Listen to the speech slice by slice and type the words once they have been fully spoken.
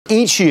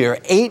Each year,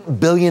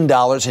 $8 billion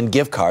in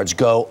gift cards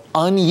go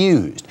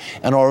unused.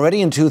 And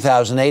already in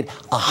 2008,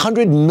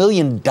 $100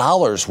 million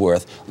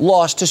worth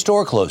lost to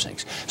store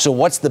closings. So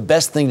what's the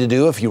best thing to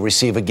do if you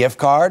receive a gift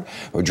card?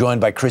 We're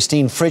joined by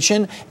Christine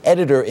Frietchen,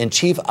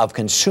 editor-in-chief of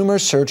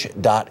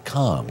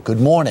ConsumerSearch.com.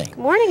 Good morning. Good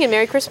morning and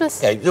Merry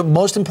Christmas. The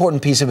most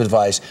important piece of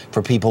advice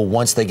for people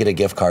once they get a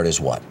gift card is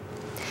what?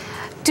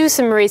 Do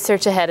some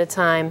research ahead of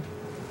time.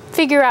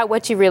 Figure out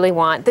what you really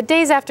want. The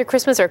days after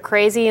Christmas are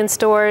crazy in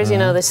stores. You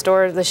know,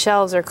 the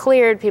shelves are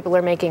cleared, people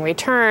are making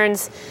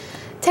returns.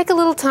 Take a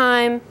little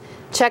time,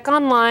 check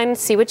online,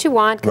 see what you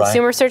want. Right.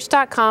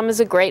 ConsumerSearch.com is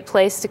a great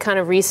place to kind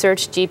of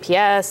research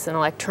GPS and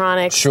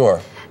electronics.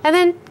 Sure. And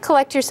then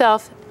collect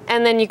yourself,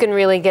 and then you can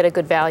really get a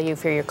good value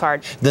for your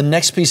card. The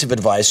next piece of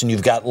advice, and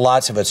you've got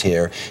lots of us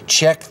here,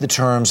 check the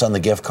terms on the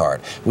gift card.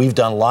 We've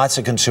done lots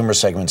of consumer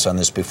segments on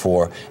this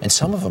before, and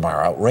some of them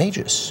are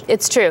outrageous.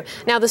 It's true.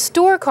 Now, the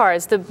store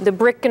cards, the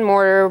brick and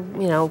mortar,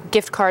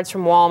 gift cards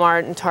from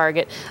Walmart and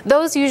Target,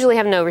 those usually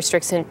have no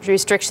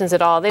restrictions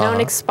at all. They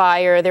don't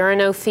expire. There are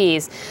no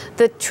fees.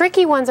 The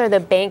tricky ones are the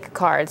bank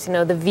cards,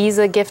 the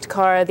Visa gift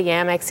card, the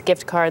Amex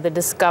gift card, the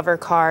Discover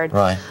card.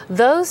 Right.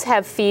 Those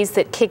have fees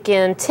that kick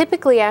in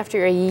typically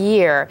after a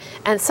year,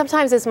 and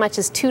sometimes as much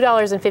as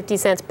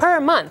 $2.50 per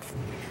month.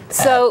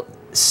 So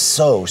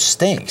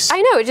stinks.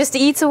 I know, it just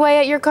eats away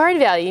at your card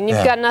value, and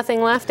you've got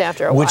nothing left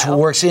after a while. Which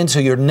works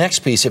into your next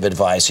piece of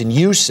advice, and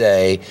you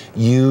say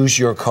use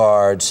your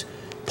cards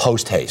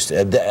post-haste.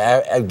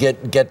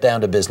 Get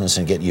down to business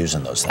and get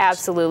using those things.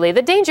 Absolutely.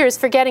 The danger is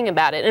forgetting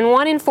about it, and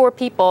 1 in 4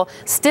 people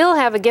still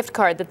have a gift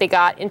card that they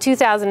got in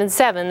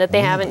 2007 that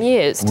they haven't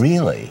used.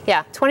 Really?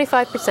 Yeah,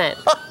 25%.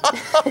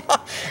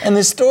 And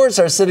the stores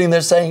are sitting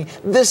there saying,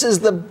 this is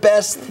the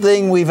best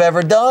thing we've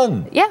ever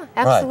done. Yeah,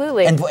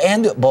 absolutely. Right.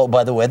 And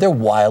by the way, they're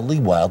wildly,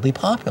 wildly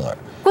popular.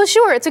 Well,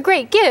 sure, it's a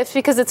great gift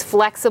because it's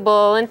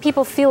flexible and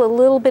people feel a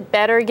little bit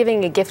better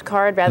giving a gift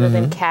card rather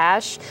than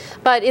cash.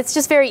 But it's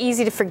just very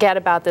easy to forget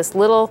about this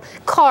little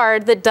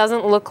card that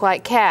doesn't look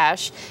like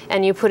cash,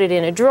 and you put it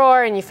in a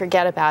drawer and you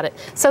forget about it.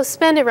 So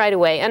spend it right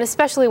away, and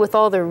especially with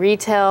all the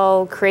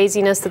retail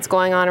craziness that's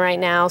going on right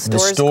now,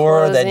 stores the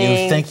store closing. That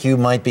you think you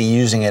might be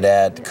using it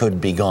at could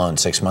be gone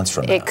 6 months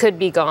from now. It could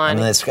be gone. I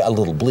mean, it's a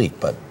little bleak,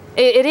 but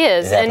it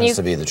is. It happens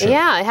to be the truth.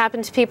 Yeah, it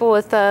happened to people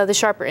with the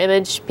sharper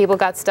image. People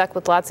got stuck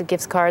with lots of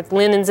gift cards,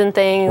 linens and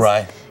things.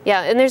 Right.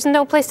 Yeah, and there's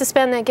no place to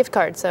spend that gift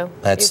card, so.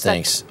 That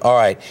stinks. All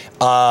right.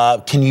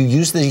 Can you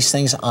use these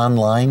things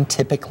online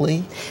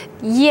typically?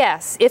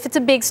 Yes, if it's a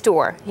big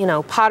store,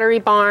 Pottery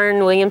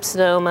Barn,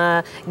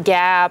 Williams-Sonoma,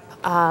 Gap,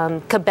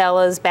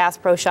 Cabela's, Bass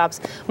Pro Shops.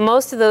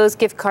 Most of those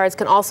gift cards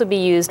can also be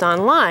used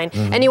online.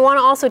 And you want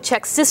to also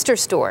check sister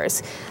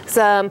stores.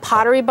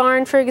 Pottery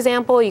Barn, for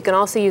example, you can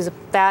also use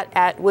that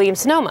at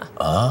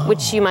Williams-Sonoma,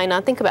 which you might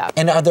not think about.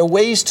 And are there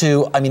ways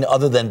to,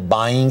 other than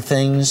buying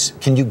things,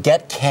 can you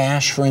get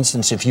cash, for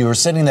instance, if you were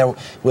sitting there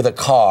with a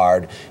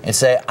card and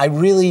say, I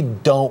really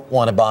don't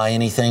want to buy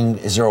anything,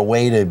 is there a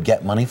way to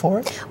get money for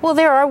it? Well,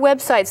 there are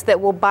websites that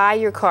will buy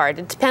your card.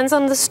 It depends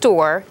on the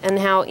store and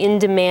how in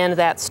demand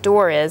that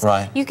store is.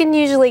 Right. You can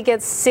usually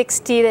get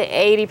 60 to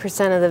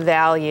 80% of the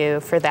value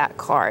for that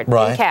card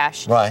in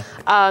cash. Right.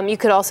 You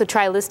could also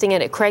try listing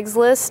it at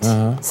Craigslist,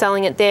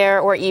 selling it there,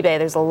 or eBay.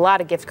 There's a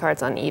lot of gift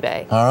cards on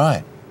eBay. All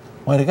right.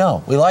 Way to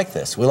go. We like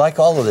this. We like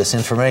all of this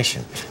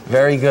information.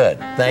 Very good.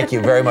 Thank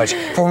you very much.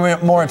 For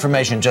more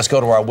information, just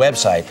go to our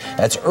website.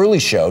 That's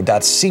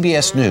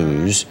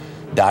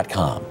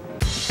earlyshow.cbsnews.com.